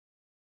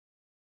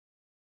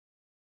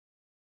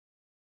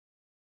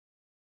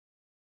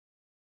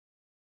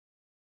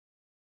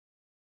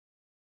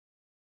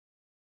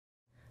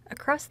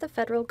Across the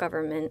federal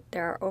government,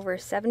 there are over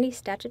 70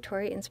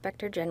 statutory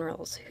inspector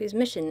generals whose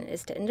mission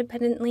is to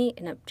independently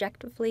and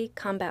objectively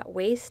combat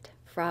waste,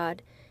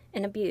 fraud,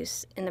 and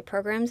abuse in the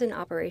programs and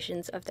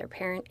operations of their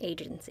parent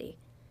agency.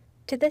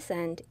 To this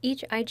end,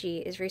 each IG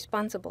is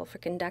responsible for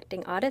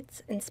conducting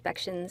audits,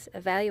 inspections,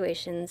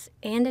 evaluations,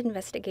 and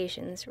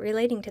investigations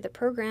relating to the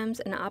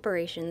programs and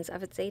operations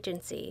of its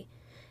agency,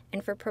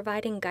 and for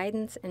providing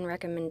guidance and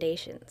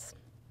recommendations.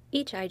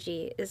 Each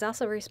IG is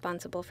also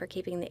responsible for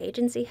keeping the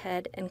agency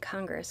head and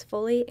Congress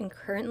fully and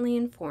currently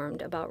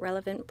informed about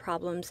relevant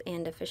problems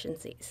and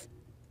deficiencies.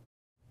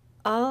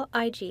 All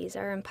IGs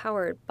are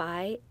empowered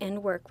by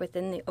and work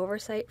within the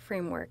oversight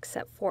framework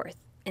set forth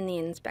in the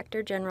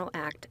Inspector General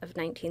Act of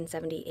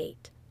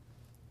 1978.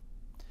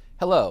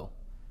 Hello,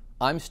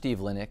 I'm Steve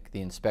Linick,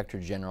 the Inspector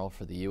General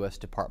for the U.S.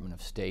 Department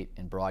of State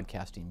and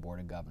Broadcasting Board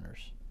of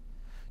Governors.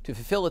 To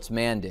fulfill its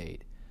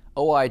mandate,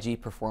 OIG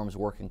performs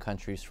work in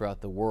countries throughout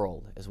the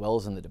world, as well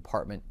as in the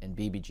Department and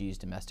BBG's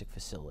domestic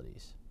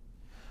facilities.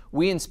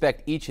 We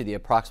inspect each of the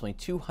approximately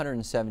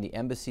 270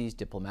 embassies,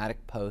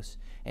 diplomatic posts,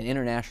 and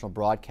international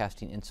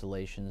broadcasting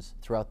installations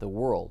throughout the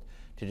world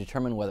to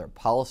determine whether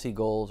policy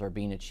goals are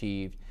being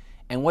achieved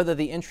and whether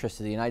the interests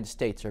of the United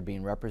States are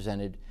being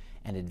represented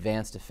and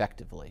advanced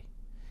effectively.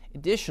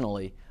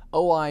 Additionally,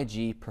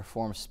 OIG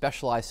performs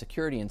specialized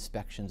security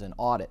inspections and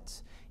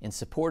audits in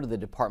support of the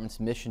Department's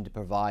mission to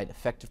provide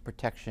effective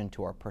protection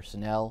to our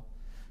personnel,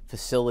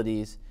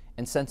 facilities,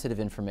 and sensitive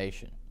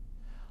information.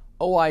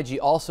 OIG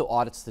also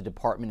audits the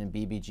Department and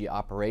BBG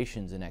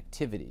operations and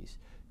activities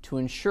to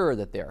ensure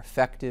that they are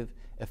effective,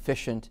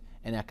 efficient,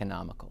 and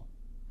economical.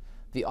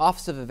 The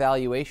Office of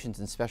Evaluations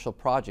and Special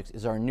Projects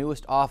is our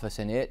newest office,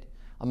 and it,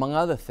 among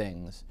other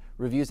things,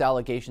 reviews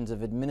allegations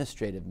of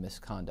administrative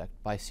misconduct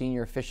by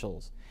senior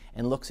officials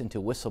and looks into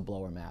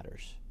whistleblower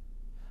matters.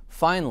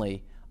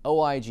 Finally,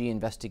 OIG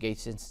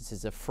investigates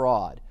instances of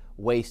fraud,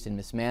 waste, and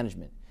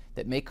mismanagement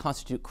that may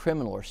constitute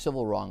criminal or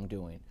civil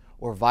wrongdoing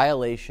or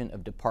violation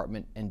of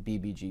Department and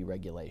BBG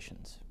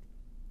regulations.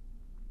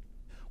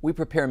 We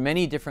prepare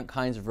many different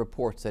kinds of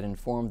reports that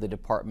inform the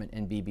Department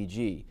and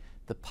BBG,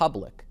 the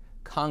public,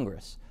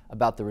 Congress,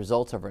 about the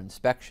results of our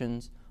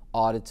inspections,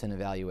 audits, and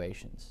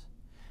evaluations.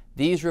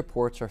 These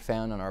reports are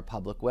found on our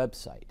public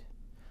website.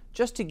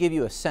 Just to give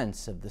you a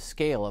sense of the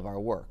scale of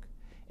our work,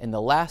 in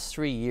the last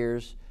 3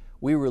 years,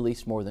 we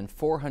released more than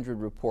 400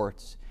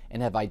 reports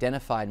and have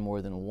identified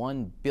more than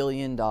 $1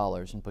 billion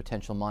in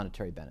potential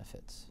monetary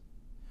benefits.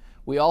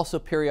 We also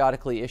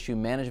periodically issue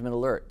management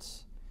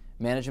alerts,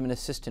 management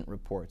assistant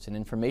reports, and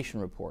information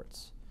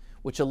reports,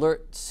 which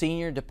alert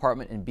senior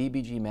Department and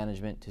BBG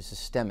management to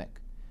systemic,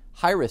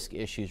 high-risk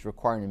issues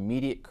requiring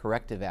immediate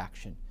corrective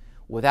action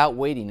without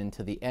waiting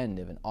until the end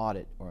of an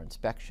audit or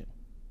inspection.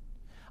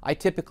 I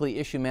typically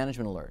issue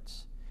management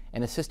alerts,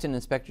 and Assistant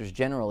Inspectors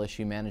General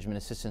issue management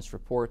assistance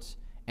reports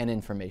and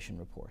information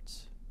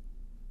reports.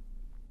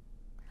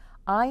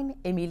 I'm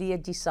Emilia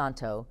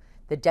DiSanto,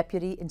 the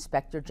Deputy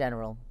Inspector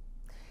General.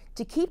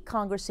 To keep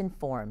Congress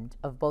informed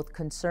of both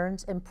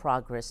concerns and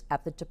progress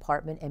at the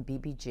Department and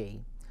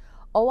BBG,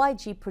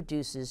 OIG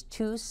produces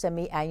 2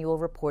 semi-annual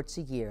reports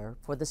a year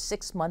for the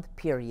 6-month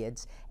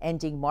periods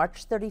ending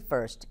March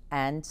 31st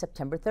and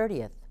September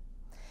 30th.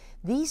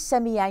 These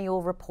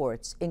semi-annual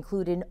reports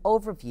include an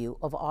overview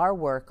of our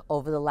work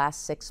over the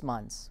last 6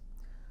 months.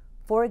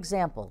 For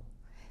example,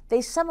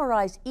 they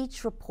summarize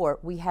each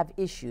report we have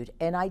issued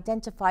and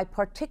identify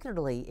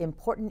particularly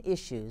important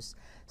issues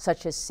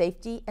such as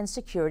safety and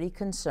security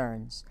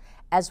concerns,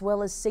 as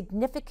well as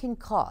significant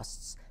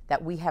costs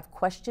that we have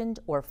questioned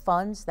or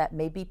funds that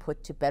may be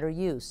put to better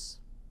use.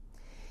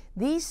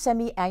 These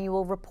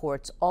semi-annual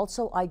reports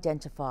also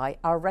identify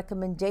our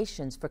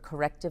recommendations for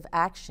corrective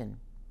action.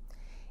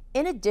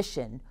 In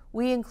addition,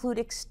 we include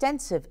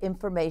extensive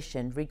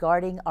information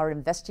regarding our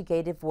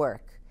investigative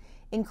work,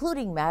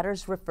 including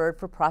matters referred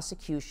for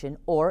prosecution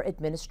or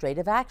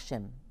administrative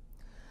action.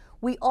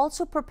 We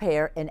also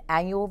prepare an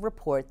annual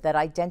report that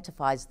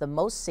identifies the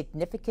most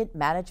significant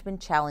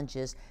management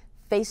challenges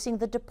facing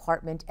the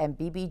Department and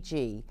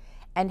BBG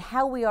and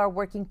how we are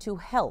working to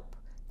help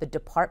the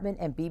Department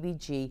and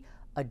BBG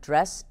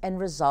address and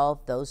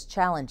resolve those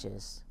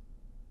challenges.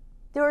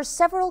 There are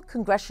several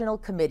congressional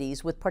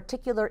committees with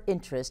particular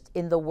interest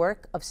in the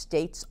work of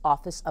State's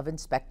Office of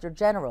Inspector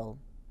General.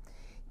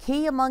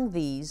 Key among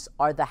these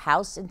are the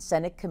House and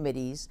Senate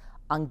committees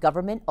on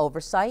government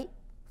oversight,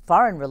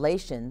 foreign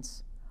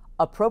relations,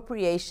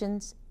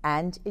 appropriations,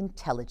 and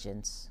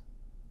intelligence.